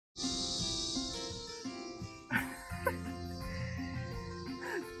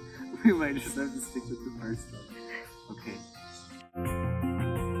We might just have to stick with the first one. Okay.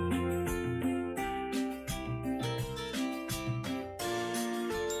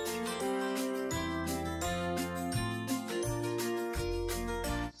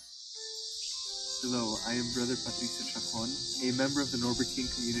 Hello, I am Brother Patricio Chacón, a member of the Norbertine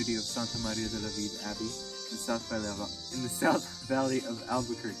community of Santa Maria de la Vida Abbey in the South Valley of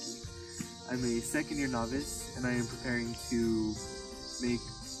Albuquerque. I'm a second-year novice, and I am preparing to make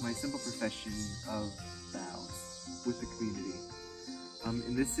my simple profession of vows with the community.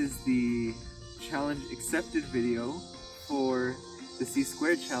 And this is the challenge accepted video for the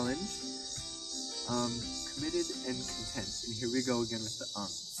C² challenge, committed and content. And here we go again with the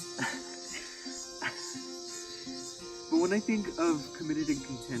ums. But when I think of committed and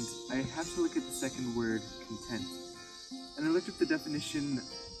content, I have to look at the second word, content. And I looked up the definition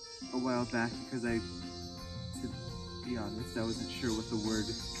a while back because to be honest, I wasn't sure what the word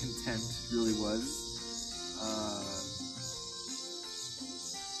content really was.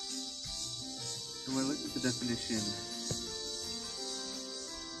 And when I looked at the definition,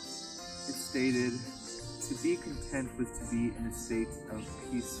 it stated, to be content was to be in a state of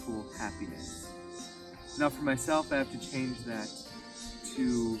peaceful happiness. Now for myself, I have to change that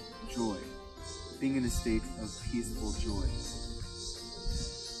to joy, being in a state of peaceful joy.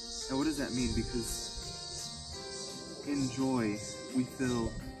 Now what does that mean? Because in joy, we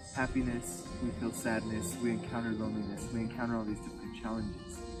feel happiness, we feel sadness, we encounter loneliness, we encounter all these different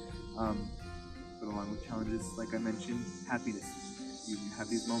challenges. But along with challenges, like I mentioned, happiness. You have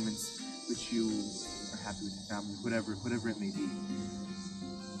these moments which you are happy with your family, whatever it may be.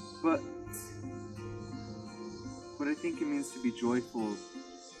 But what I think it means to be joyful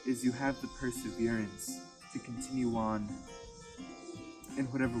is you have the perseverance to continue on in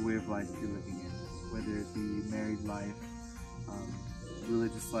whatever way of life you're living in, whether it be married life,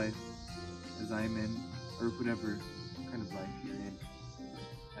 religious life, as I am in, or whatever kind of life you're in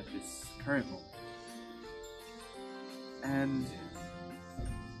at this current moment. And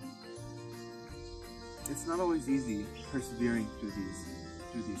it's not always easy persevering through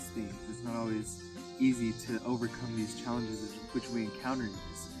these things. It's not always easy to overcome these challenges which we encounter in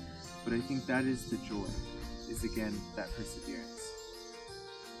this. But I think that is the joy, is again that perseverance.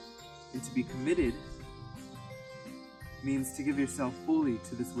 And to be committed means to give yourself fully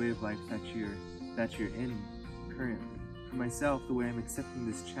to this way of life that you're in currently. For myself, the way I'm accepting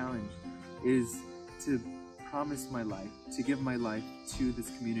this challenge is to promise my life, to give my life to this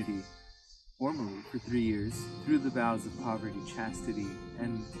community formally for 3 years through the vows of poverty, chastity,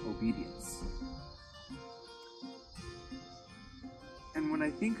 and obedience. And when I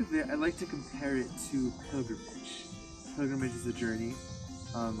think of it, I like to compare it to pilgrimage. Pilgrimage is a journey,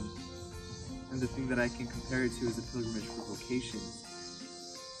 and the thing that I can compare it to is a pilgrimage for vocations.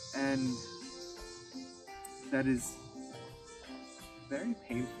 And that is very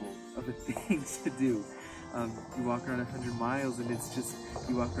painful of a thing to do. You walk around 100 miles and it's just,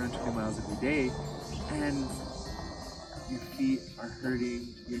 you walk around 20 miles every day and your feet are hurting,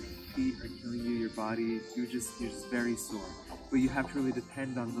 your feet are killing you, your body, you're just very sore. But you have to really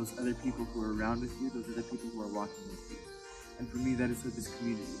depend on those other people who are around with you, those other people who are walking with you. And for me, that is what this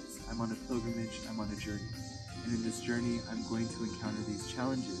community is. I'm on a pilgrimage, I'm on a journey. And in this journey, I'm going to encounter these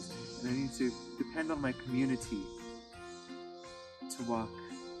challenges. And I need to depend on my community to walk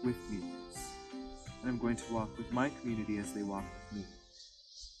with me in this. And I'm going to walk with my community as they walk with me.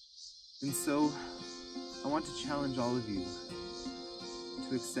 And so, I want to challenge all of you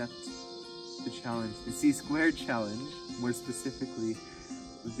to accept the challenge, the C² challenge, more specifically,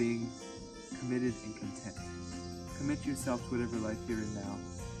 of being committed and content. Commit yourself to whatever life you're in now,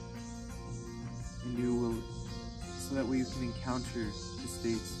 and you will, so that way you can encounter the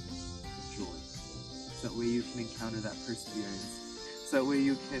states of joy, so that way you can encounter that perseverance, so that way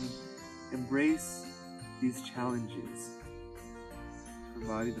you can embrace these challenges, to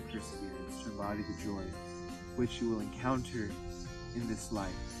embody the perseverance, to embody the joy, which you will encounter in this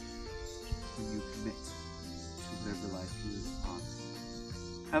life when you commit to whatever life you're on.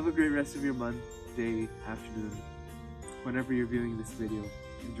 Have a great rest of your month, day, afternoon, whenever you're viewing this video.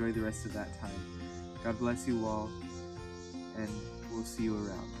 Enjoy the rest of that time. God bless you all, and we'll see you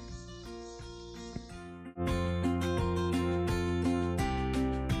around.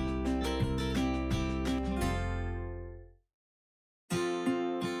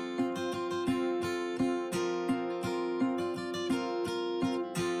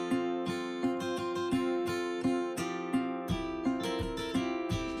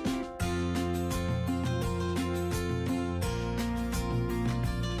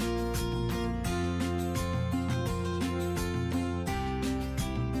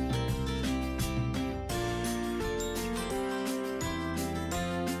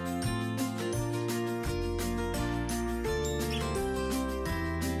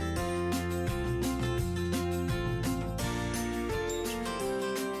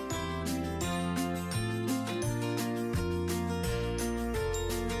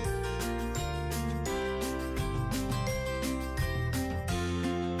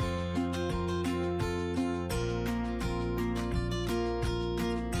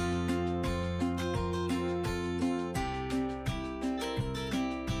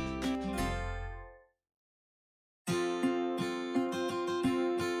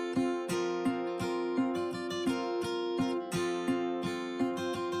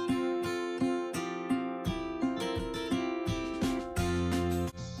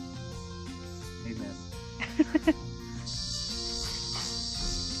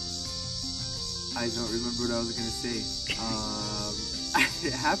 I don't remember what I was gonna say.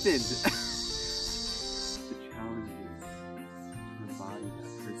 It happened. The challenges to embody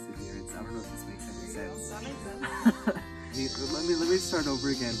that perseverance. I don't know if this makes any sense. That makes sense. Let me start over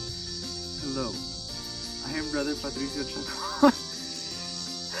again. Hello, I am Brother Patricio Chacón.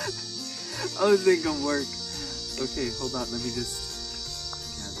 I was thinking work. Okay, hold on. Let me just.